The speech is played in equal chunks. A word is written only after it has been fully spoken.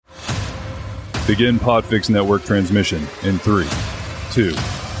Begin Podfix Network transmission in 3, 2,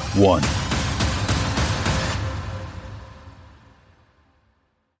 1.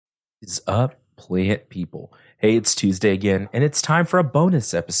 Is up, plant people? Hey, it's Tuesday again, and it's time for a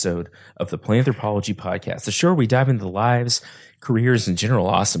bonus episode of the Planthropology Podcast, the show where we dive into the lives, careers, and general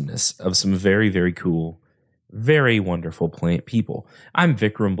awesomeness of some very, very cool, very wonderful plant people. I'm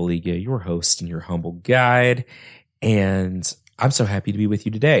Vikram Baliga, your host and your humble guide, and I'm so happy to be with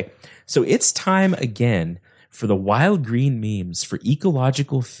you today. So it's time again for the Wild Green Memes for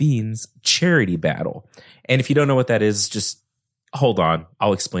Ecological Fiends charity battle. And if you don't know what that is, just hold on.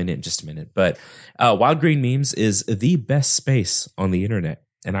 I'll explain it in just a minute. But Wild Green Memes is the best space on the internet.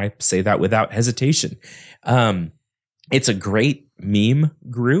 And I say that without hesitation. It's a great meme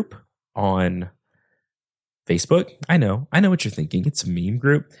group on Facebook. I know what you're thinking. It's a meme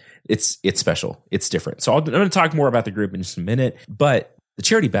group. It's special. It's different. So I'm going to talk more about the group in just a minute. But the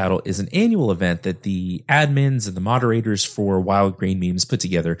Charity Battle is an annual event that the admins and the moderators for Wild Green Memes put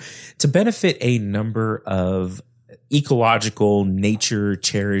together to benefit a number of ecological nature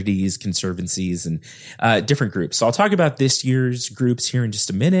charities, conservancies, and different groups. So I'll talk about this year's groups here in just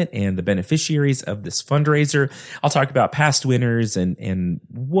a minute and the beneficiaries of this fundraiser. I'll talk about past winners and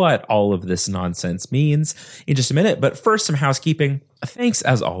what all of this nonsense means in just a minute. But first, some housekeeping. Thanks,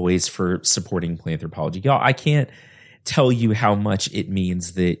 as always, for supporting Planthropology. Y'all, I can't tell you how much it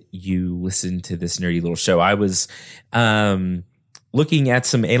means that you listen to this nerdy little show. I was looking at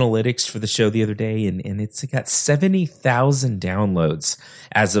some analytics for the show the other day, and it's got 70,000 downloads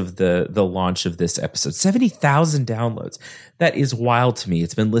as of the launch of this episode. 70,000 downloads. That is wild to me.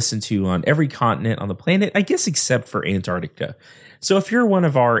 It's been listened to on every continent on the planet, I guess, except for Antarctica. So if you're one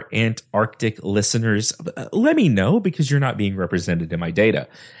of our Antarctic listeners, let me know, because you're not being represented in my data.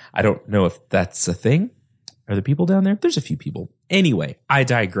 I don't know if that's a thing. Are there people down there? There's a few people. Anyway, I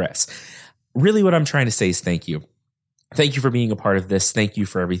digress. Really, what I'm trying to say is thank you. Thank you for being a part of this. Thank you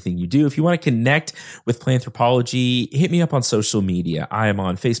for everything you do. If you want to connect with Planthropology, hit me up on social media. I am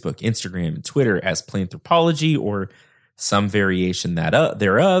on Facebook, Instagram, and Twitter as Planthropology, or some variation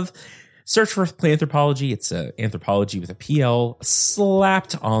thereof. Search for Planthropology. It's anthropology with a PL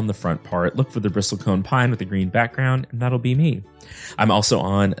slapped on the front part. Look for the bristlecone pine with a green background, and that'll be me. I'm also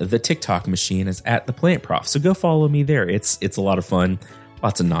on the TikTok machine as @theplantprof, so go follow me there. It's a lot of fun.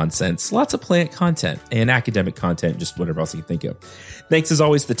 Lots of nonsense, lots of plant content and academic content, just whatever else you can think of. Thanks, as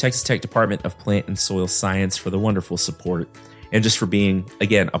always, to the Texas Tech Department of Plant and Soil Science for the wonderful support and just for being,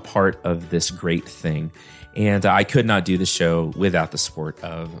 again, a part of this great thing. And I could not do the show without the support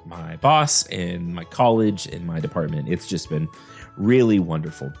of my boss and my college and my department. It's just been really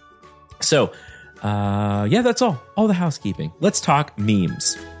wonderful. So, yeah, that's all the housekeeping. Let's talk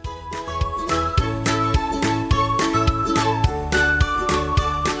memes.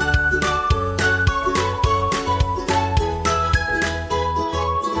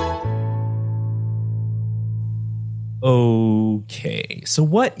 Okay, so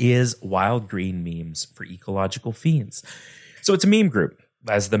what is Wild Green Memes for Ecological Fiends? So it's a meme group,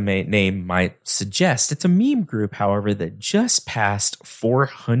 as the name might suggest. It's a meme group, however, that just passed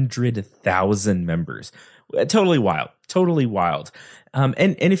 400,000 members. Totally wild.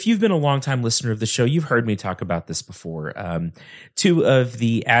 And if you've been a longtime listener of the show, you've heard me talk about this before. Two of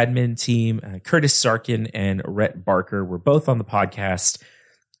the admin team, Curtis Sarkin and Rhett Barker, were both on the podcast.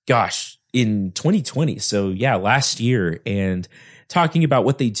 Gosh, in 2020. So yeah, last year, and talking about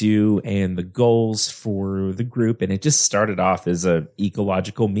what they do and the goals for the group. And it just started off as a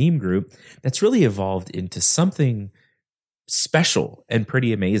ecological meme group that's really evolved into something special and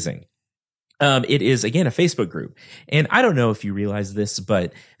pretty amazing. It is, again, a Facebook group. And I don't know if you realize this,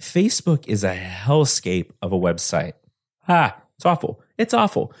 but Facebook is a hellscape of a website. It's awful. It's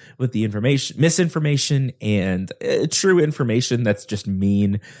awful with the misinformation, and true information that's just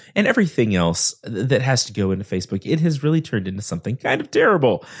mean, and everything else that has to go into Facebook. It has really turned into something kind of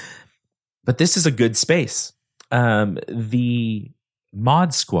terrible. But this is a good space. The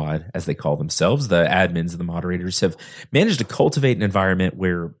Mod Squad, as they call themselves, the admins and the moderators, have managed to cultivate an environment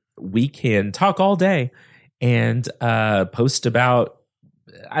where we can talk all day and post about,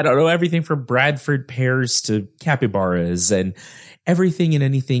 I don't know, everything from Bradford pears to capybaras and everything and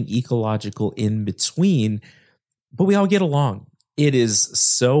anything ecological in between. But we all get along. It is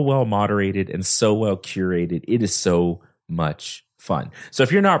so well moderated and so well curated. It is so much fun. So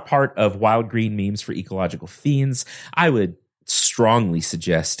if you're not part of Wild Green Memes for Ecological Fiends, I would strongly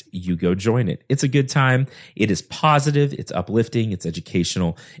suggest you go join it. It's a good time. It is positive, it's uplifting, it's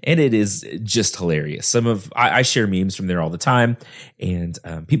educational, and it is just hilarious. I share memes from there all the time, and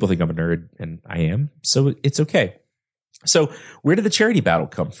people think I'm a nerd, and I am, so it's okay. So where did the charity battle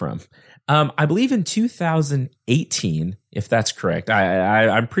come from? I believe in 2018, if that's correct.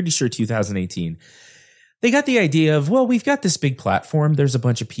 I'm pretty sure 2018. They got the idea of, well, we've got this big platform. There's a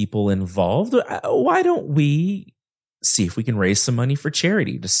bunch of people involved. Why don't we see if we can raise some money for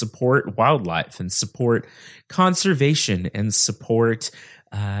charity to support wildlife and support conservation and support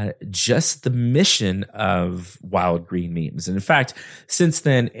just the mission of Wild Green Memes. And in fact, since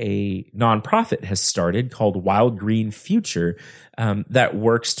then, a nonprofit has started called Wild Green Future that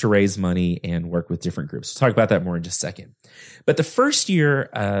works to raise money and work with different groups. We'll talk about that more in just a second. But the first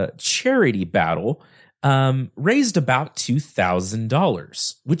year charity battle raised about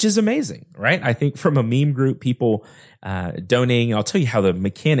 $2,000, which is amazing, right? I think from a meme group, people donating, I'll tell you how the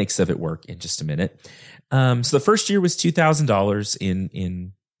mechanics of it work in just a minute. So the first year was $2,000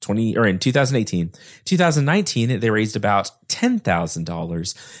 in 2018. 2019, they raised about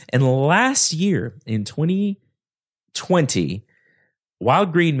 $10,000. And last year in 2020,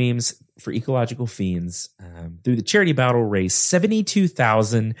 Wild Green Memes for Ecological Fiends through the charity battle raised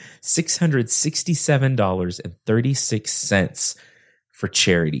 $72,667.36 for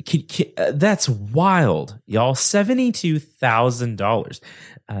charity. That's wild, y'all. $72,000,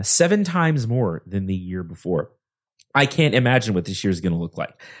 7 times more than the year before. I can't imagine what this year is going to look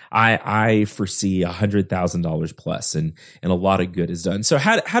like. I foresee $100,000 plus, and a lot of good is done. So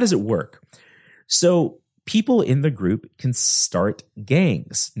how does it work? So people in the group can start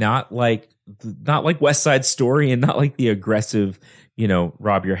gangs, not like West Side Story and not like the aggressive,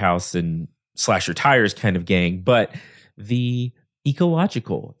 rob your house and slash your tires kind of gang, but the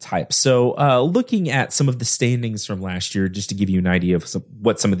ecological type. So looking at some of the standings from last year, just to give you an idea of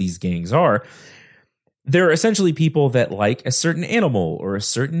what some of these gangs are, they're essentially people that like a certain animal or a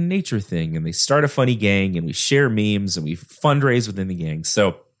certain nature thing, and they start a funny gang, and we share memes and we fundraise within the gang.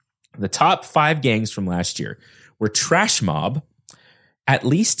 So the top 5 gangs from last year were Trash Mob, At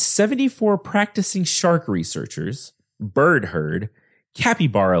Least 74 Practicing Shark Researchers, Bird Herd,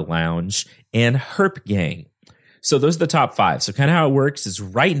 Capybara Lounge, and Herp Gang. So those are the top 5. So kind of how it works is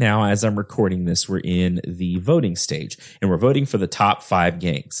right now, as I'm recording this, we're in the voting stage, and we're voting for the top 5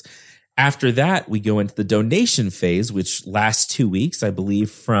 gangs. After that, we go into the donation phase, which lasts 2 weeks, I believe,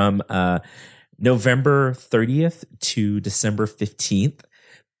 from November 30th to December 15th.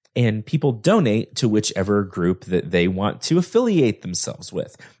 And people donate to whichever group that they want to affiliate themselves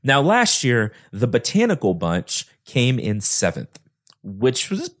with. Now, last year, the Botanical Bunch came in 7th, which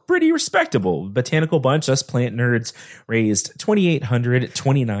was pretty respectable. Botanical Bunch, us plant nerds, raised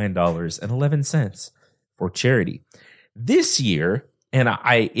 $2,829.11 for charity. This year, and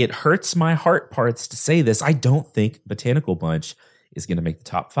it hurts my heart parts to say this, I don't think Botanical Bunch is going to make the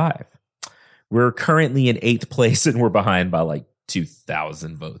top 5. We're currently in 8th place, and we're behind by like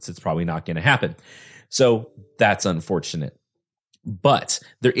 2,000 votes. It's probably not going to happen. So that's unfortunate. But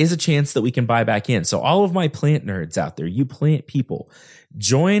there is a chance that we can buy back in. So all of my plant nerds out there, you plant people,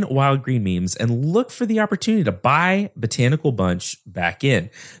 join Wild Green Memes and look for the opportunity to buy Botanical Bunch back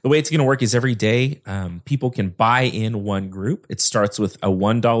in. The way it's going to work is every day people can buy in one group. It starts with a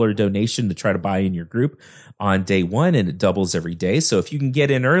 $1 donation to try to buy in your group on day 1, and it doubles every day. So if you can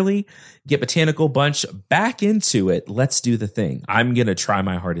get in early, get Botanical Bunch back into it, let's do the thing. I'm going to try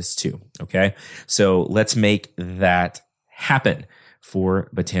my hardest too. Okay. So let's make that happen for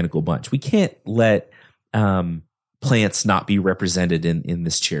Botanical Bunch. We can't let plants not be represented in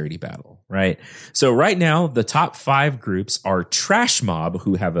this charity battle, right? So right now, the top 5 groups are Trash Mob,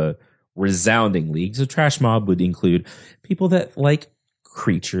 who have a resounding lead. So Trash Mob would include people that like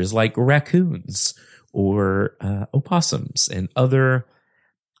creatures like raccoons or opossums and other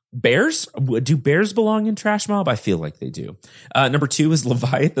bears. Do bears belong in Trash Mob? I feel like they do. Number 2 is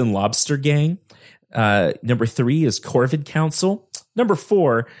Leviathan Lobster Gang. Number 3 is Corvid Council. Number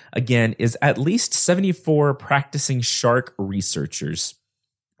 4, again, is At Least 74 Practicing Shark Researchers.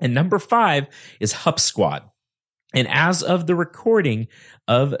 And number 5 is Hup Squad. And as of the recording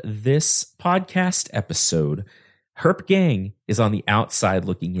of this podcast episode, Herp Gang is on the outside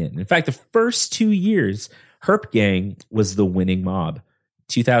looking in. In fact, the first 2 years, Herp Gang was the winning mob,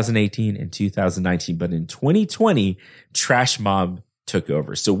 2018 and 2019. But in 2020, Trash Mob took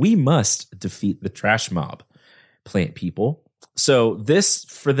over. So we must defeat the Trash Mob, plant people. So this,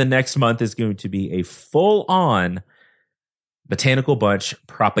 for the next month, is going to be a full-on Botanical Bunch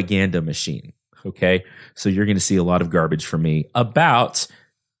propaganda machine. Okay? So you're going to see a lot of garbage from me about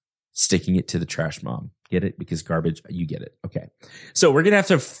sticking it to the Trash Mob. Get it? Because garbage, you get it. Okay. So we're going to have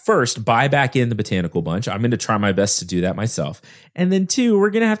to first buy back in the Botanical Bunch. I'm going to try my best to do that myself. And then 2,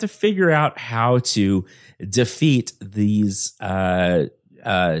 we're going to have to figure out how to defeat these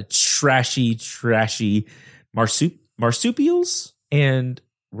trashy marsupials and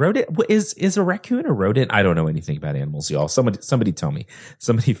rodent. Is a raccoon a rodent? I don't know anything about animals, y'all. Somebody tell me.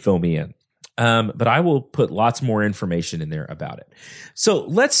 Somebody fill me in. But I will put lots more information in there about it. So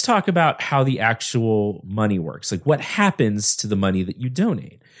let's talk about how the actual money works. Like, what happens to the money that you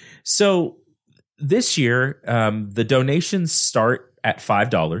donate? So this year, the donations start at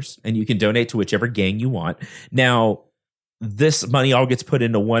 $5, and you can donate to whichever gang you want. Now, this money all gets put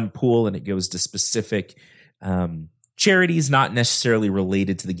into one pool, and it goes to specific charities, not necessarily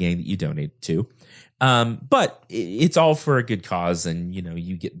related to the gang that you donate to. But it's all for a good cause, and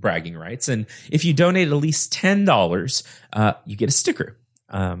you get bragging rights. And if you donate at least $10, you get a sticker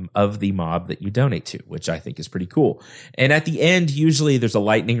of the mob that you donate to, which I think is pretty cool. And at the end, usually there's a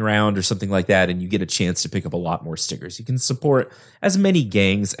lightning round or something like that, and you get a chance to pick up a lot more stickers. You can support as many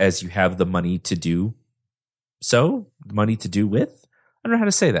gangs as you have the money to do. So, money to do with? I don't know how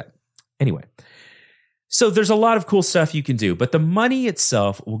to say that. Anyway. So there's a lot of cool stuff you can do, but the money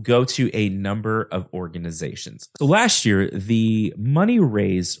itself will go to a number of organizations. So last year, the money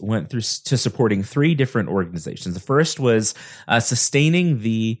raised went through to supporting 3 different organizations. The first was sustaining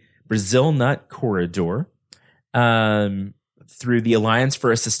the Brazil Nut Corridor through the Alliance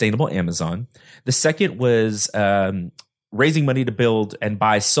for a Sustainable Amazon. The second was raising money to build and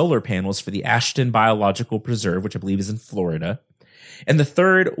buy solar panels for the Ashton Biological Preserve, which I believe is in Florida. And the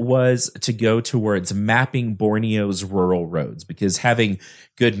third was to go towards mapping Borneo's rural roads, because having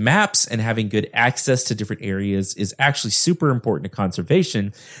good maps and having good access to different areas is actually super important to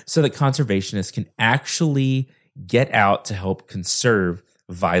conservation, so that conservationists can actually get out to help conserve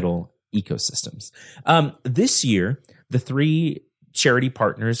vital ecosystems. This year, the 3 charity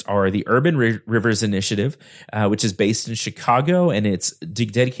partners are the Urban Rivers Initiative, which is based in Chicago, and it's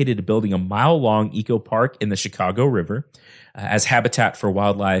dedicated to building a mile-long eco park in the Chicago River as habitat for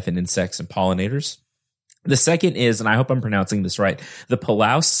wildlife and insects and pollinators. The second is, and I hope I'm pronouncing this right, the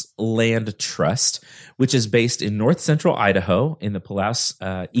Palouse Land Trust, which is based in north central Idaho in the Palouse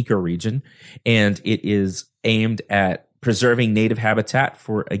ecoregion, and it is aimed at preserving native habitat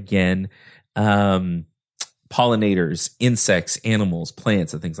for, again, pollinators, insects, animals,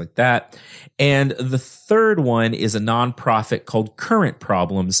 plants, and things like that. And the third one is a nonprofit called Current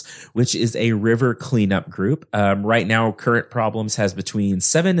Problems, which is a river cleanup group. Right now, Current Problems has between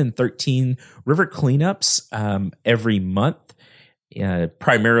 7 and 13 river cleanups every month,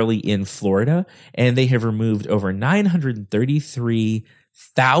 primarily in Florida. And they have removed over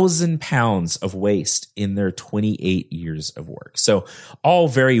 933,000 pounds of waste in their 28 years of work. So all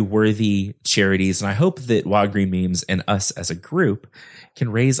very worthy charities. And I hope that Wild Green Memes and us as a group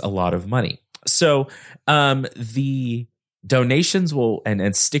can raise a lot of money. So the donations will,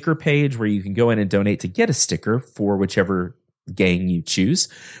 and sticker page where you can go in and donate to get a sticker for whichever gang you choose,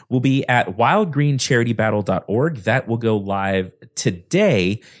 will be at wildgreencharitybattle.org. That will go live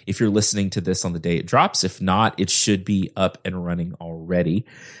today if you're listening to this on the day it drops. If not, it should be up and running already.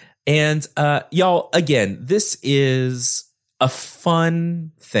 And y'all, again, this is a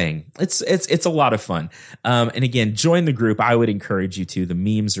fun thing. It's a lot of fun. And again, join the group. I would encourage you to. The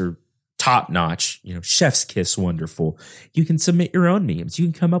memes are top notch, chef's kiss wonderful. You can submit your own memes. You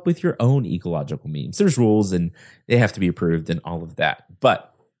can come up with your own ecological memes. There's rules and they have to be approved and all of that.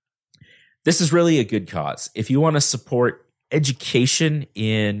 But this is really a good cause. If you want to support education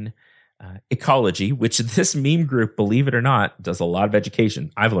in ecology, which this meme group, believe it or not, does a lot of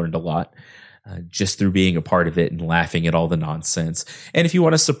education. I've learned a lot just through being a part of it and laughing at all the nonsense. And if you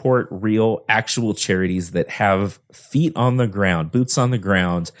want to support real, actual charities that have feet on the ground, boots on the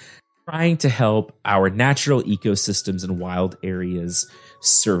ground, trying to help our natural ecosystems and wild areas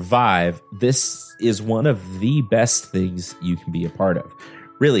survive, this is one of the best things you can be a part of.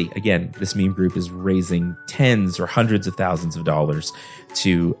 Really, again, this meme group is raising tens or hundreds of thousands of dollars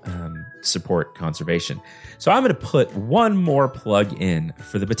to support conservation. So I'm going to put one more plug in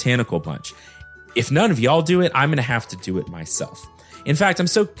for the Botanical Bunch. If none of y'all do it, I'm going to have to do it myself. In fact, I'm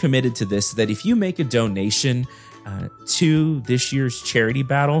so committed to this that if you make a donation to this year's charity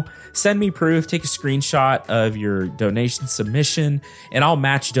battle, send me proof, take a screenshot of your donation submission, and I'll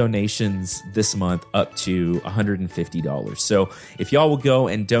match donations this month up to $150. So if y'all will go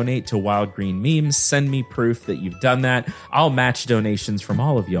and donate to Wild Green Memes, send me proof that you've done that. I'll match donations from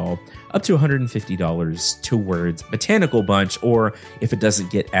all of y'all up to $150 towards Botanical Bunch, or if it doesn't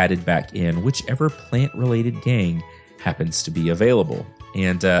get added back in, whichever plant-related gang happens to be available.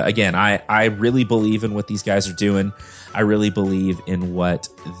 And again, I really believe in what these guys are doing. I really believe in what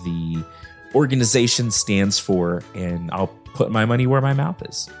the organization stands for, and I'll put my money where my mouth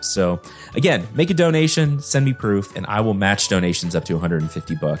is. So again, make a donation, send me proof, and I will match donations up to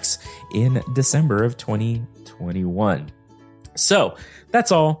 $150 in December of 2021. So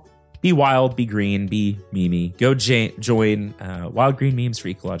that's all. Be wild, be green, be Mimi. Go join Wild Green Memes for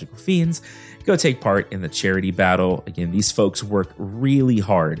Ecological Fiends. Go take part in the charity battle. Again, these folks work really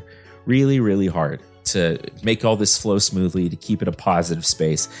hard, really hard to make all this flow smoothly, to keep it a positive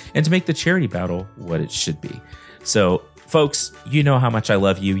space, and to make the charity battle what it should be. So, folks, you know how much I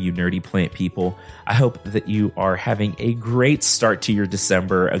love you, you nerdy plant people. I hope that you are having a great start to your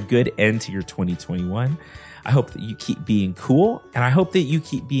December, a good end to your 2021. I hope that you keep being cool, and I hope that you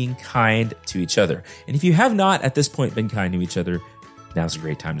keep being kind to each other. And if you have not at this point been kind to each other, now's a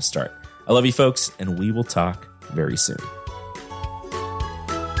great time to start. I love you folks, and we will talk very soon.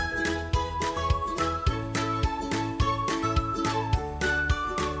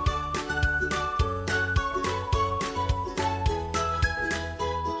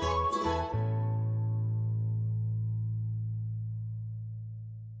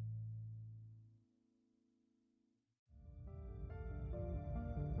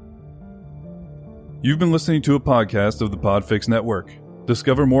 You've been listening to a podcast of the Podfix Network.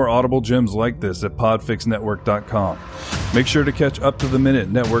 Discover more audible gems like this at podfixnetwork.com. Make sure to catch up-to-the-minute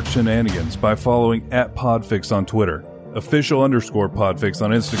network shenanigans by following @Podfix on Twitter, official_Podfix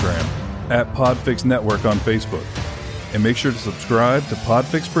on Instagram, @Podfix Network on Facebook. And make sure to subscribe to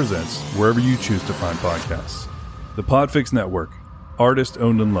Podfix Presents wherever you choose to find podcasts. The Podfix Network, artist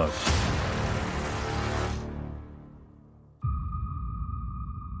owned and loved.